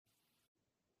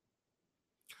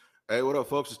Hey, what up,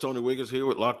 folks? It's Tony Wiggins here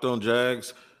with Locked On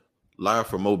Jags, live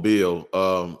from Mobile.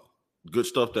 Good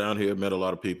stuff down here. Met a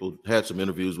lot of people. Had some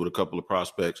interviews with a couple of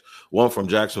prospects. One from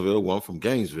Jacksonville, one from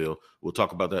Gainesville. We'll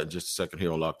talk about that in just a second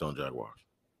here on Locked On Jaguars.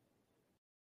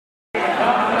 You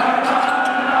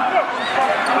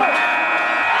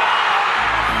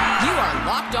are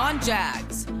Locked On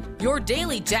Jags, your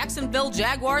daily Jacksonville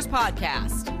Jaguars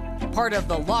podcast. Part of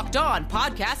the Locked On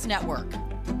Podcast Network.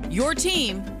 Your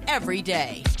team every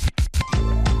day.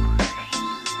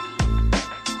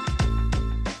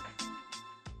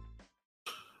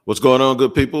 What's going on,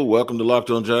 good people? Welcome to Locked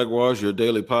On Jaguars, your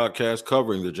daily podcast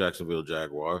covering the Jacksonville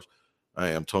Jaguars. I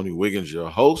am Tony Wiggins,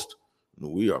 your host.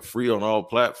 We are free on all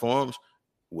platforms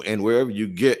and wherever you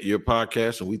get your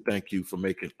podcast, and we thank you for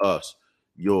making us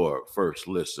your first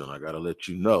listen. I got to let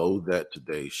you know that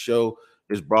today's show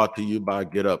is brought to you by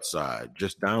Get Upside.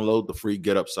 Just download the free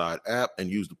Get Upside app and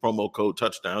use the promo code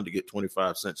Touchdown to get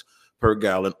 25 cents per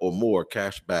gallon or more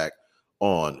cash back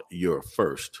on your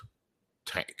first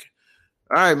tank.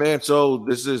 All right, man. So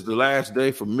this is the last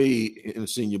day for me in the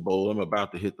Senior Bowl. I'm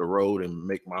about to hit the road and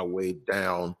make my way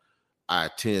down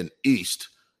I-10 East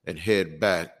and head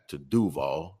back to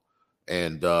Duval.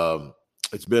 And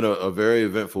it's been a very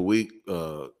eventful week.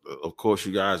 Of course,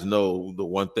 you guys know the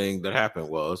one thing that happened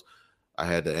was I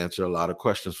had to answer a lot of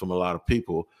questions from a lot of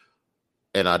people,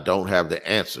 and I don't have the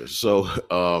answers. So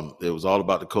it was all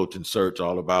about the coaching search,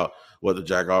 all about what the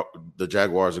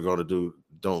Jaguars are going to do.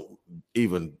 Don't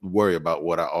even worry about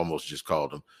what I almost just called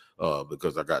them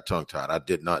because I got tongue-tied. I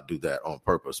did not do that on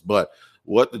purpose. But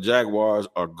what the Jaguars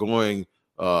are going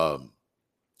to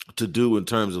do in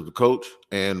terms of the coach,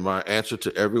 and my answer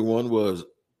to everyone was,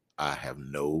 I have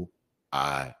no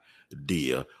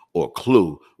idea or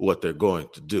clue what they're going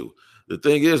to do. The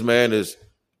thing is, man, it's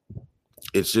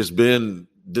just been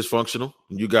dysfunctional.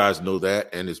 You guys know that,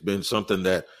 and it's been something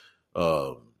that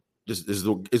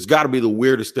it's got to be the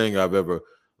weirdest thing I've ever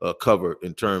covered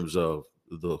in terms of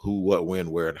the who, what,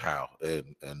 when, where, and how,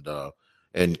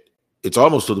 and it's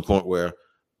almost to the point where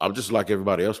I'm just like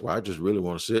everybody else, where I just really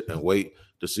want to sit and wait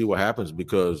to see what happens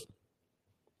because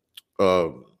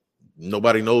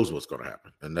nobody knows what's going to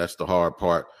happen, and that's the hard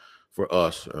part for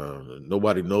us.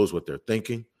 Nobody knows what they're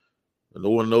thinking. No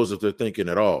one knows if they're thinking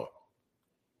at all.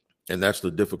 And that's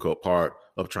the difficult part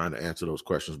of trying to answer those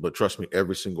questions. But trust me,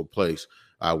 every single place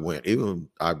I went,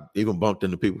 I even bumped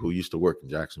into people who used to work in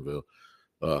Jacksonville,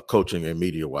 coaching and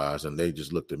media-wise, and they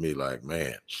just looked at me like,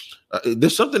 man,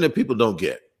 there's something that people don't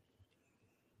get.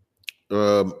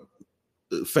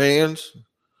 Fans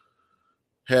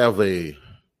have a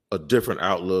different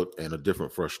outlook and a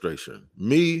different frustration.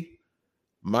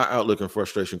 My outlook and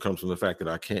frustration comes from the fact that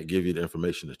I can't give you the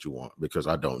information that you want because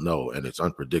I don't know, and it's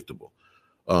unpredictable.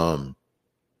 I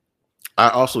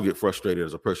also get frustrated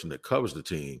as a person that covers the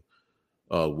team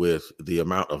with the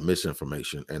amount of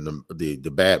misinformation and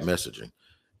the bad messaging.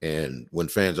 And when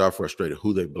fans are frustrated,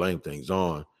 who they blame things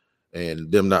on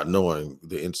and them not knowing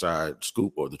the inside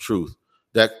scoop or the truth,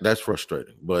 that's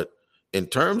frustrating. But in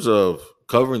terms of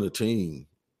covering the team,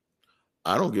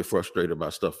 I don't get frustrated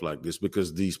about stuff like this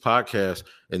because these podcasts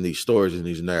and these stories and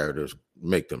these narratives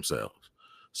make themselves.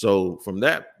 So from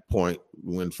that point,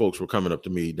 when folks were coming up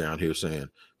to me down here saying,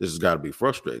 this has got to be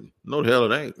frustrating. No, the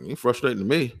hell it ain't. It ain't frustrating to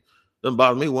me. Doesn't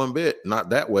bother me one bit.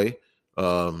 Not that way.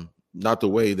 Not the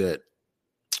way that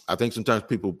I think sometimes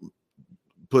people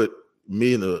put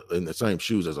me in the same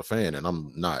shoes as a fan, and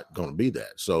I'm not going to be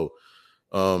that. So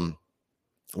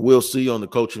we'll see on the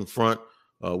coaching front.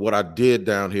 What I did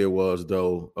down here was,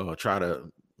 though, try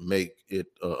to make it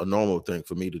a normal thing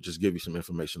for me to just give you some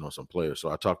information on some players.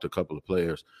 So I talked to a couple of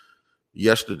players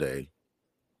yesterday.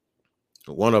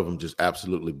 One of them just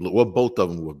absolutely blew. Well, both of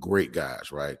them were great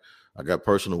guys, right? I got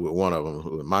personal with one of them,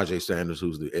 Myjai Sanders,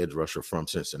 who's the edge rusher from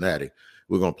Cincinnati.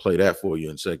 We're going to play that for you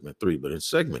in segment 3. But in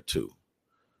segment 2,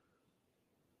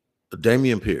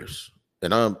 Dameon Pierce.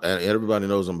 And everybody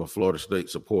knows I'm a Florida State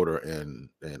supporter, and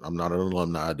I'm not an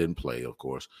alumni. I didn't play, of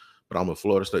course, but I'm a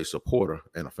Florida State supporter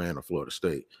and a fan of Florida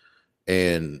State.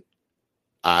 And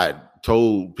I've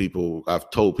told people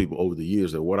over the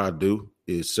years that what I do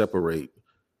is separate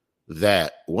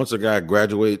that. Once a guy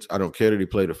graduates, I don't care that he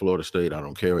played at Florida State. I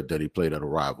don't care that he played at a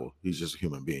rival. He's just a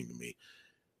human being to me.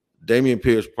 Dameon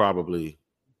Pierce probably,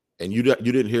 and you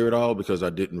didn't hear it all because I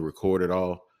didn't record it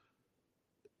all.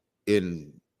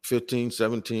 In 15,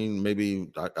 17, maybe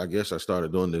I guess I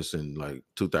started doing this in like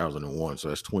 2001. So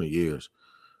that's 20 years.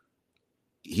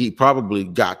 He probably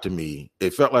got to me.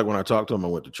 It felt like when I talked to him, I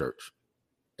went to church.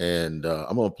 And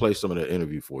I'm going to play some of that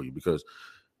interview for you because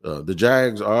the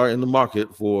Jags are in the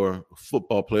market for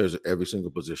football players at every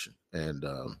single position. And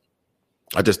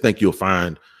I just think you'll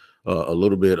find a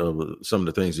little bit of some of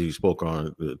the things he spoke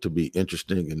on to be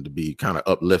interesting and to be kind of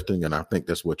uplifting. And I think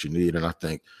that's what you need. And I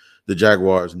think the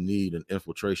Jaguars need an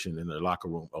infiltration in the locker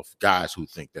room of guys who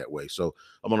think that way. So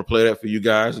I'm going to play that for you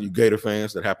guys, you Gator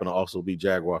fans that happen to also be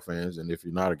Jaguar fans. And if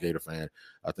you're not a Gator fan,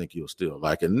 I think you'll still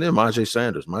like it. And then Myjai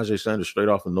Sanders straight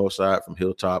off the north side from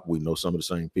Hilltop. We know some of the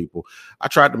same people. I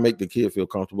tried to make the kid feel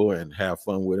comfortable and have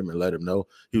fun with him and let him know.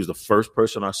 He was the first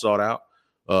person I sought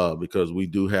out because we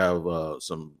do have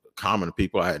some common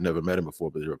people. I had never met him before,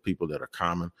 but there are people that are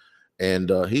common.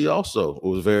 And he also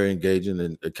was very engaging,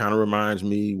 and it kind of reminds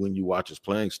me when you watch his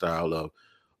playing style of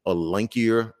a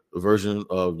lankier version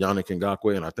of Yannick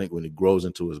Ngakoue. And I think when he grows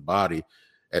into his body,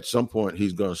 at some point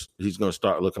he's gonna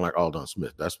start looking like Aldon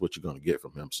Smith. That's what you're gonna get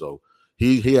from him. So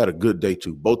he had a good day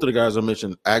too. Both of the guys I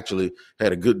mentioned actually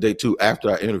had a good day too after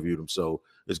I interviewed him. So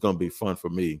it's gonna be fun for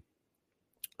me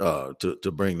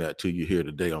to bring that to you here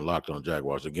today on Locked On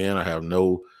Jaguars. Again, I have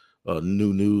no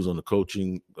new news on the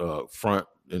coaching front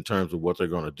in terms of what they're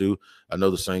going to do. I know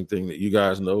the same thing that you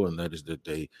guys know, and that is that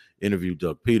they interviewed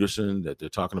Doug Peterson, that they're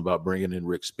talking about bringing in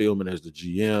Rick Spielman as the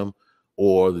GM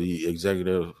or the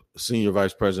senior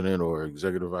vice president or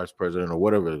executive vice president or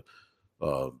whatever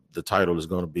the title is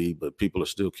going to be. But people are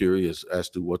still curious as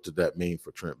to what did that mean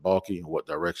for Trent Baalke and what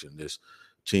direction this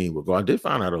team will go. I did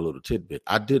find out a little tidbit.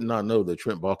 I did not know that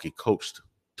Trent Baalke coached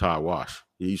Todd Wash.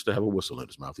 He used to have a whistle in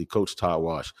his mouth. He coached Todd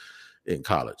Wash in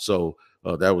college. So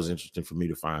that was interesting for me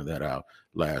to find that out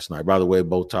last night. By the way,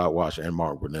 both Todd Wash and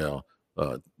Mark Brunell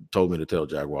told me to tell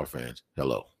Jaguar fans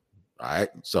hello. All right.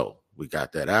 So we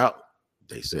got that out.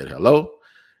 They said hello.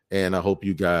 And I hope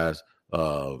you guys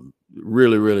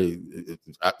really,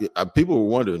 people were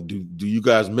wondering, do you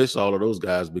guys miss all of those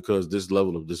guys because this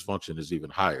level of dysfunction is even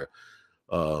higher?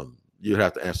 You'd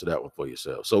have to answer that one for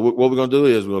yourself. So what we're going to do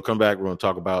is we're going to come back. We're going to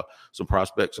talk about some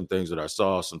prospects, some things that I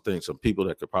saw, some people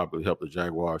that could probably help the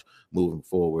Jaguars moving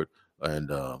forward. And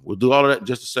we'll do all of that in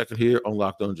just a second here on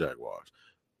Locked On Jaguars.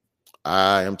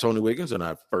 I am Tony Wiggins, and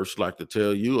I'd first like to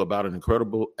tell you about an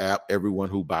incredible app everyone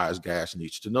who buys gas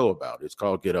needs to know about. It's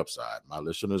called Get Upside. My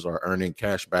listeners are earning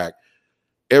cash back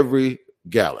every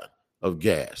gallon of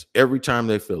gas every time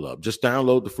they fill up. Just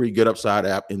download the free Get Upside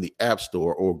app in the App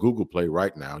Store or Google Play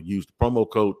right now. Use the promo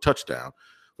code Touchdown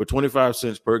for 25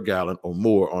 cents per gallon or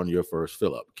more on your first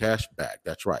fill up. Cash back.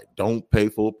 That's right. Don't pay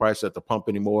full price at the pump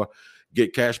anymore.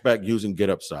 Get cash back using Get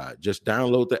Upside. Just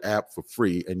download the app for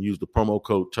free and use the promo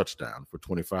code Touchdown for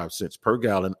 25 cents per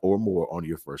gallon or more on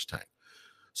your first tank.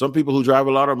 Some people who drive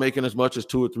a lot are making as much as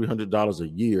 $200 or $300 a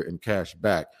year in cash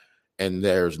back. And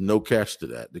there's no catch to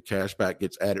that. The cash back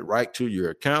gets added right to your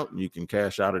account. You can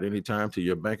cash out at any time to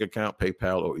your bank account,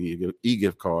 PayPal, or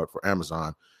e-gift card for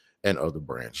Amazon and other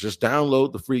brands. Just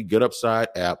download the free Get Upside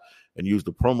app and use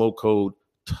the promo code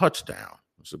Touchdown.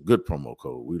 It's a good promo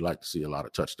code. We like to see a lot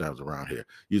of touchdowns around here.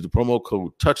 Use the promo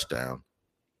code Touchdown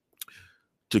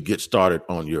to get started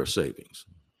on your savings.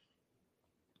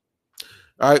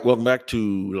 All right, welcome back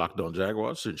to Locked On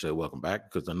Jaguars. Shouldn't say welcome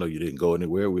back because I know you didn't go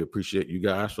anywhere. We appreciate you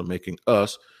guys for making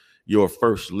us your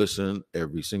first listen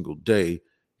every single day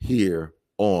here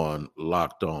on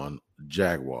Locked On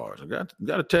Jaguars. I got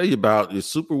to tell you about it's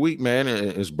Super Week, man, and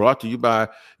it's brought to you by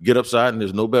Get Upside, and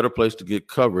there's no better place to get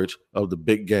coverage of the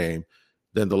big game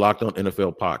than the Locked On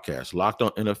NFL podcast. Locked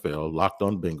On NFL, Locked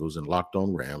On Bengals, and Locked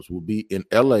On Rams will be in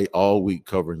LA all week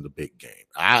covering the big game.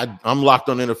 I'm Locked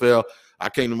On NFL. I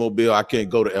came to Mobile. I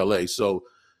can't go to LA. So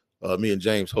me and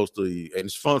James host and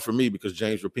it's fun for me because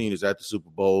James Rapine is at the Super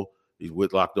Bowl. He's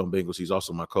with Locked On Bengals. He's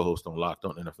also my co-host on Locked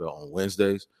On NFL on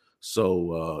Wednesdays.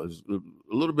 So it's a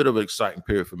little bit of an exciting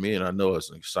period for me, and I know it's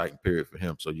an exciting period for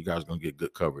him. So you guys are going to get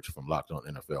good coverage from Locked On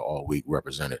NFL all week,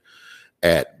 represented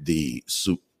at the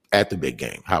big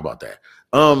game. How about that?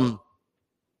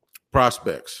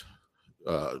 Prospects.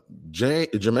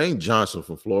 Jermaine Johnson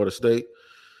from Florida State.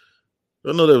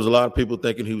 I know there was a lot of people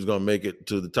thinking he was going to make it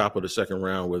to the top of the second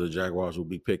round where the Jaguars will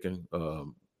be picking.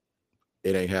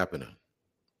 It ain't happening.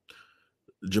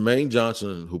 Jermaine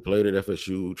Johnson, who played at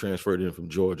FSU, transferred in from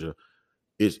Georgia,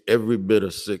 is every bit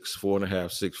of 4.5,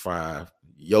 6'5",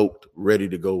 yoked, ready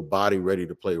to go, body ready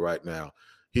to play right now.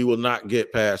 He will not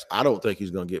get past. I don't think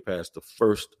he's going to get past the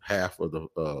first half of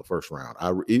the first round.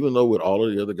 Even though with all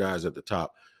of the other guys at the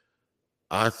top,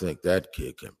 I think that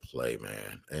kid can play,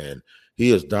 man. And he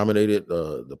has dominated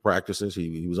the practices.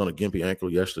 He was on a gimpy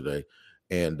ankle yesterday,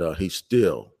 and he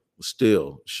still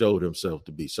showed himself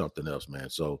to be something else, man.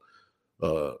 So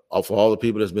for all the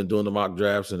people that's been doing the mock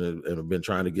drafts and have been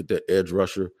trying to get that edge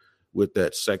rusher with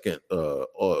that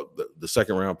the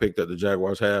second round pick that the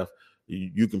Jaguars have,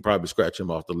 you can probably scratch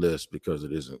him off the list because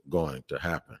it isn't going to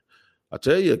happen. I'll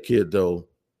tell you a kid, though,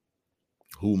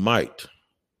 who might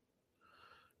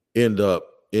end up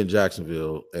in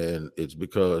Jacksonville, and it's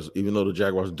because even though the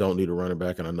Jaguars don't need a running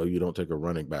back, and I know you don't take a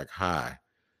running back high,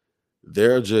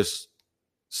 there are just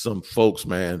some folks,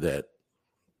 man, that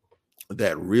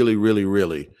really, really,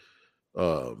 really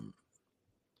I'll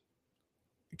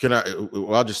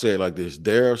just say it like this.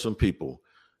 There are some people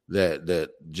that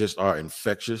just are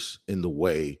infectious in the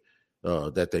way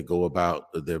that they go about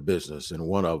their business. And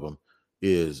one of them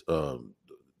is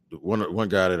one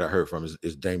guy that I heard from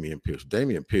is Dameon Pierce.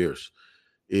 Dameon Pierce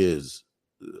is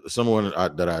someone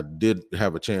that I did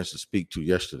have a chance to speak to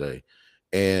yesterday.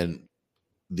 And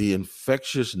the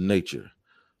infectious nature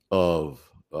of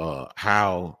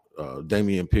how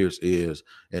Dameon Pierce is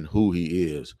and who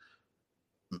he is,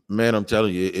 man, I'm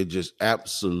telling you, it just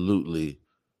absolutely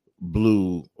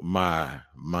blew my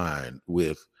mind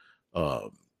with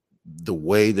the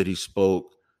way that he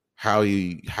spoke, how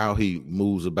he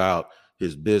moves about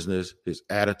his business, his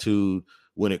attitude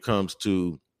when it comes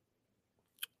to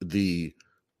the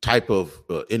type of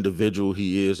individual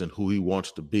he is and who he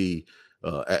wants to be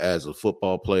as a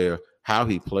football player, how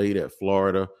he played at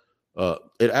Florida.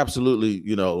 It absolutely,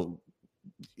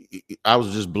 I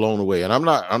was just blown away. And I'm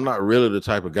not really the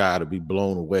type of guy to be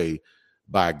blown away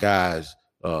by guys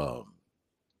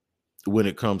when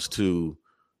it comes to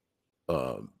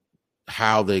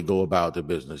how they go about their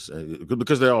business,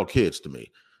 because they're all kids to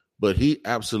me. But he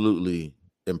absolutely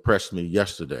impressed me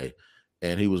yesterday.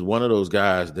 And he was one of those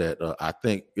guys that I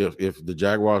think if the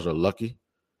Jaguars are lucky,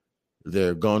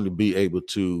 they're going to be able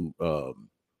to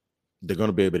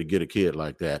get a kid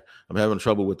like that. I'm having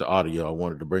trouble with the audio. I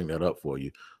wanted to bring that up for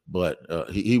you. But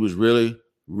he was really,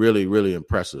 really, really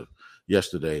impressive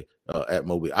yesterday at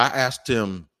Mobile. I asked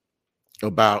him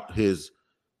about his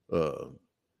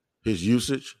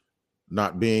usage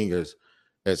not being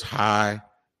as high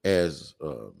as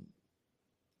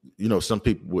some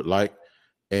people would like.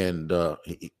 And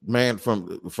man,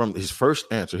 from his first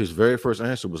answer, his very first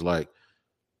answer was like,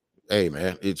 "Hey,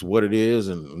 man, it's what it is,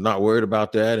 and I'm not worried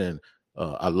about that. And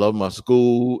I love my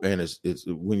school, and it's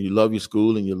when you love your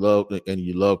school and you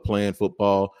love playing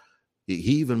football." He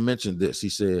even mentioned this. He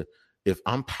said, "If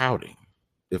I'm pouting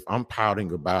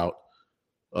about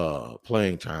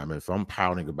playing time, if I'm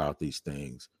pouting about these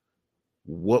things,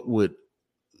 what would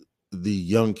the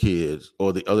young kids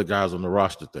or the other guys on the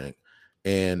roster think?"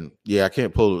 And yeah, I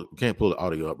can't pull the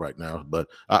audio up right now, but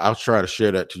I'll try to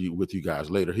share that with you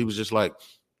guys later. He was just like,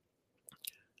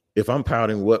 "If I'm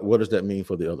pouting, what does that mean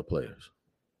for the other players?"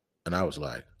 And I was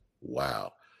like,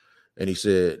 wow. And he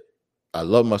said, "I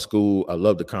love my school. I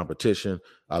love the competition.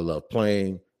 I love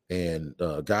playing. And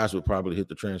guys would probably hit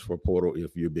the transfer portal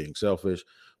if you're being selfish.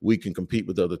 We can compete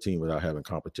with the other team without having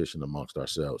competition amongst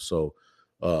ourselves." So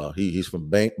he's from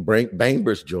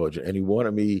Bainbridge, Georgia, and he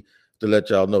wanted me to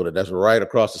let y'all know that that's right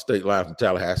across the state line from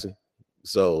Tallahassee.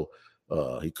 So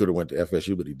he could have went to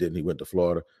FSU, but he didn't. He went to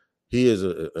Florida. He is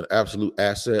an absolute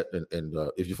asset. And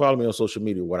if you follow me on social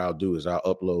media, what I'll do is I'll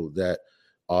upload that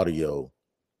audio.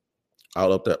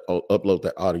 I'll upload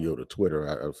that audio to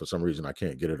Twitter. For some reason, I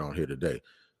can't get it on here today.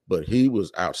 But he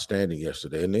was outstanding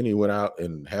yesterday. And then he went out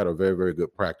and had a very, very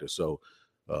good practice. So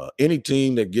any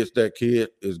team that gets that kid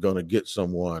is going to get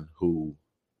someone who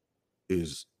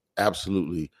is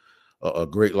absolutely a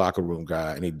great locker room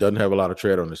guy. And he doesn't have a lot of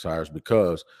tread on his tires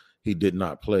because he did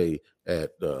not play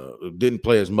didn't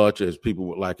play as much as people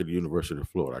would like at the University of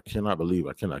Florida. I cannot believe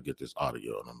I cannot get this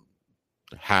audio, and I'm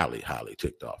highly, highly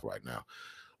ticked off right now.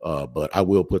 But I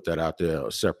will put that out there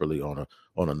separately on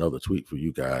another tweet for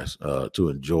you guys to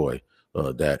enjoy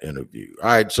that interview. All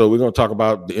right, so we're going to talk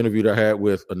about the interview that I had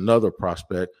with another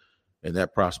prospect, and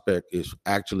that prospect is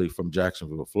actually from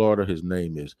Jacksonville, Florida. His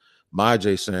name is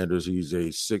Myjai Sanders. He's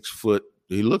a 6 foot.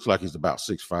 He looks like he's about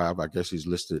 6'5". I guess he's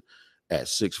listed at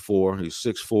 6'4". He's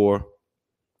 6'4",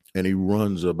 and he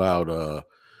runs about.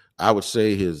 I would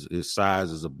say his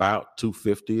size is about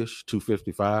 250-ish,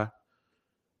 255,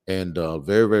 and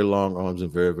very, very long arms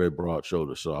and very, very broad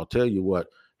shoulders. So I'll tell you what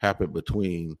happened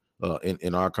between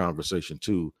in our conversation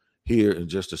too here in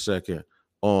just a second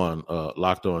on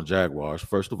Locked On Jaguars.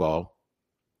 First of all,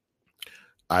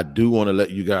 I do want to let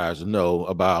you guys know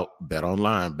about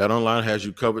BetOnline. BetOnline has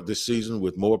you covered this season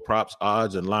with more props,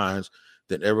 odds, and lines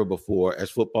than ever before as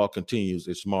football continues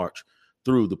its march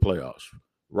through the playoffs.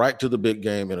 Right to the big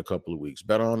game in a couple of weeks.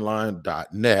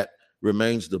 BetOnline.net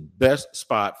remains the best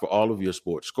spot for all of your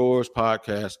sports scores,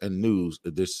 podcasts, and news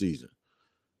this season.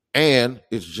 And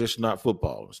it's just not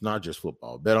football. It's not just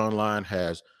football. BetOnline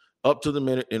has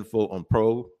up-to-the-minute info on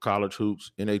pro, college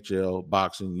hoops, NHL,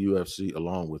 boxing, UFC,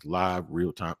 along with live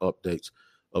real-time updates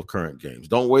of current games.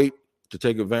 Don't wait to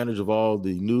take advantage of all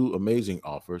the new amazing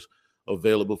offers.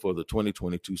 available for the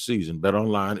 2022 season.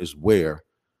 BetOnline is where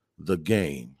the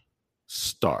game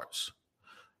starts.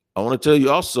 I want to tell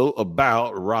you also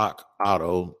about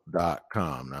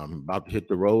rockauto.com. Now, I'm about to hit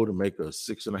the road and make a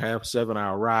 6.5,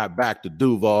 7-hour ride back to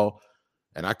Duval,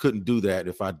 and I couldn't do that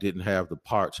if I didn't have the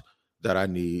parts that I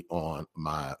need on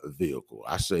my vehicle.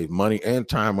 I save money and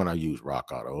time when I use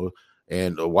Rock Auto.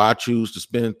 And why I choose to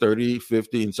spend 30,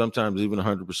 50, and sometimes even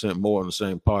 100% more on the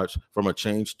same parts from a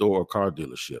chain store or car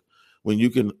dealership when you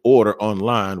can order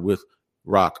online with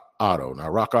Rock Auto. Now,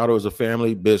 Rock Auto is a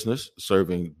family business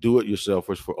serving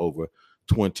do-it-yourselfers for over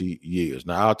 20 years.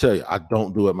 Now, I'll tell you, I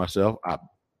don't do it myself. I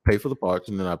pay for the parts,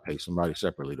 and then I pay somebody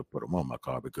separately to put them on my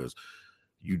car because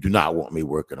you do not want me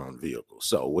working on vehicles.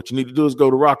 So what you need to do is go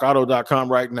to rockauto.com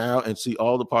right now and see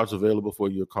all the parts available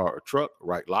for your car or truck,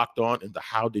 right? Locked On in the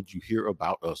How Did You Hear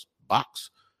About Us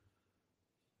box.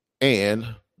 And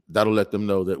that'll let them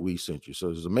know that we sent you. So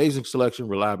there's amazing selection,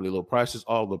 reliably low prices.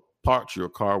 All the parts your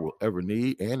car will ever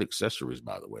need, and accessories,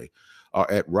 by the way, are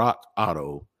at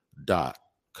rockauto.com.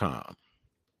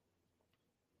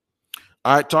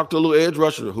 All right, talk to a little edge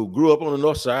rusher who grew up on the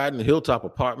north side in the Hilltop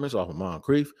Apartments off of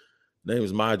Moncrief. Name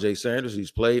is Myjai Sanders. He's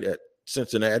played at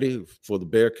Cincinnati for the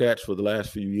Bearcats for the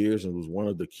last few years and was one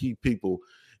of the key people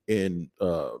in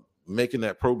making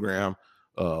that program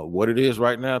what it is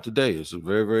right now today. It's a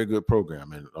very, very good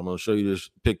program. And I'm going to show you this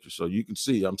picture so you can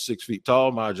see I'm 6 feet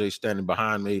tall. Myjai standing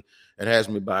behind me and has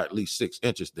me by at least 6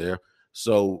 inches there.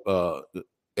 So,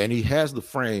 and he has the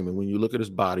frame. And when you look at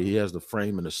his body, he has the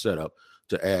frame and the setup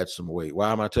to add some weight.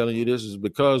 Why am I telling you this? Is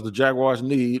because the Jaguars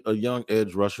need a young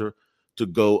edge rusher to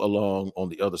go along on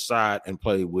the other side and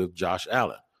play with Josh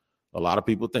Allen. A lot of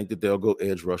people think that they'll go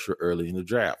edge rusher early in the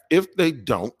draft. If they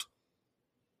don't,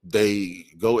 they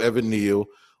go Evan Neal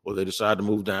or they decide to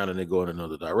move down and they go in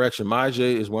another direction.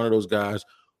 Myjai is one of those guys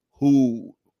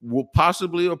who will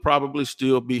possibly or probably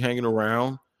still be hanging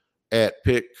around at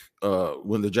pick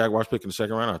when the Jaguars pick in the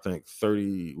second round, I think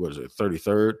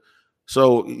 33rd.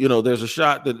 So, there's a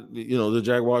shot that, the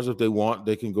Jaguars, if they want,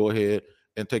 they can go ahead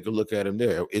and take a look at him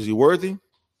there. Is he worthy?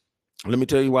 Let me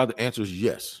tell you why the answer is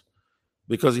yes.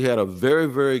 Because he had a very,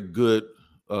 very good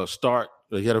start.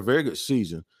 He had a very good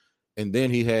season. And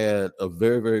then he had a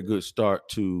very, very good start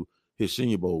to his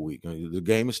Senior Bowl week. The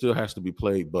game still has to be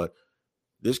played, but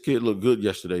this kid looked good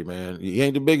yesterday, man. He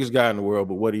ain't the biggest guy in the world,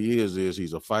 but what he is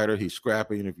he's a fighter. He's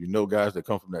scrappy. And if you know guys that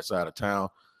come from that side of town,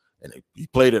 and he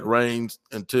played at Raines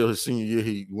until his senior year,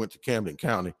 he went to Camden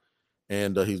County.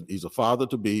 And he's a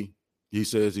father-to-be. He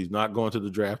says he's not going to the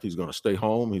draft. He's going to stay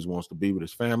home. He wants to be with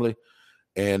his family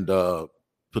and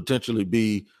potentially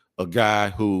be a guy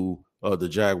who the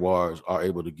Jaguars are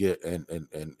able to get. And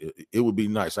it would be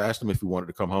nice. I asked him if he wanted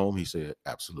to come home. He said,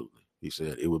 absolutely. He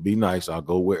said, it would be nice. I'll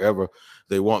go wherever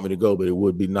they want me to go, but it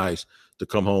would be nice to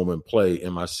come home and play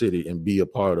in my city and be a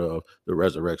part of the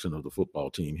resurrection of the football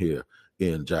team here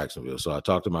in Jacksonville. So I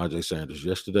talked to Myjai Sanders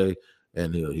yesterday.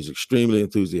 And he's extremely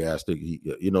enthusiastic.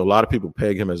 A lot of people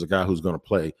peg him as a guy who's going to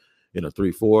play in a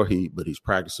 3-4. But he's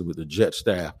practicing with the Jet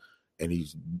staff, and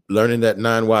he's learning that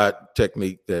 9-wide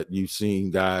technique that you've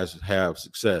seen guys have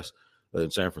success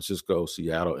in San Francisco,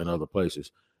 Seattle, and other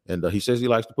places. And he says he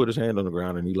likes to put his hand on the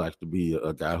ground, and he likes to be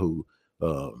a guy who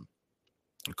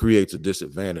creates a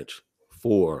disadvantage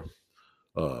for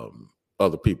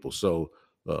other people. So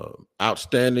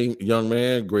outstanding young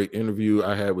man. Great interview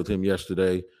I had with him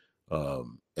yesterday.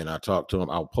 And I talked to him.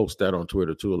 I'll post that on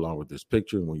Twitter too, along with this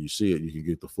picture. And when you see it, you can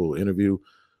get the full interview.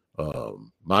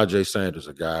 Myjai Sanders,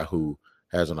 a guy who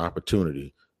has an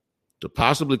opportunity to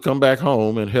possibly come back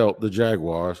home and help the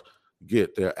Jaguars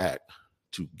get their act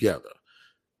together.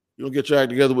 You'll get your act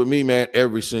together with me, man,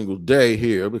 every single day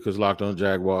here because Locked On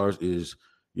Jaguars is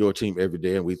your team every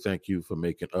day. And we thank you for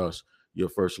making us your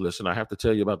first listen. I have to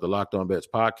tell you about the Locked On Bets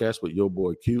podcast with your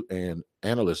boy Q and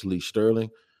analyst Lee Sterling.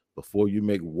 Before you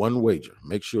make one wager,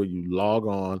 make sure you log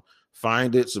on,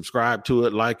 find it, subscribe to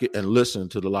it, like it, and listen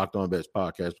to the Locked On Bets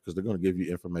podcast because they're going to give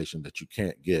you information that you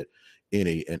can't get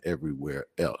any and everywhere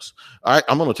else. All right,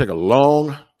 I'm going to take a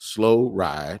long, slow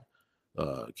ride.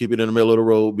 Keep it in the middle of the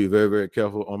road. Be very, very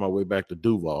careful on my way back to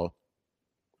Duval.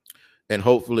 And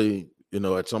hopefully,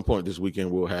 at some point this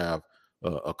weekend, we'll have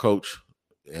a coach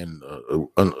and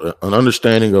an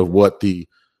understanding of what the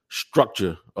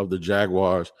structure of the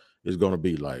Jaguars is going to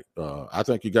be like. I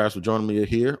thank you guys for joining me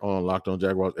here on Locked On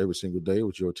Jaguars every single day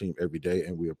with your team every day,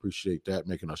 and we appreciate that,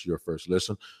 making us your first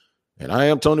listen. And I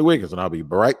am Tony Wiggins, and I'll be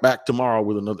right back tomorrow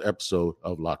with another episode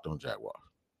of Locked On Jaguars.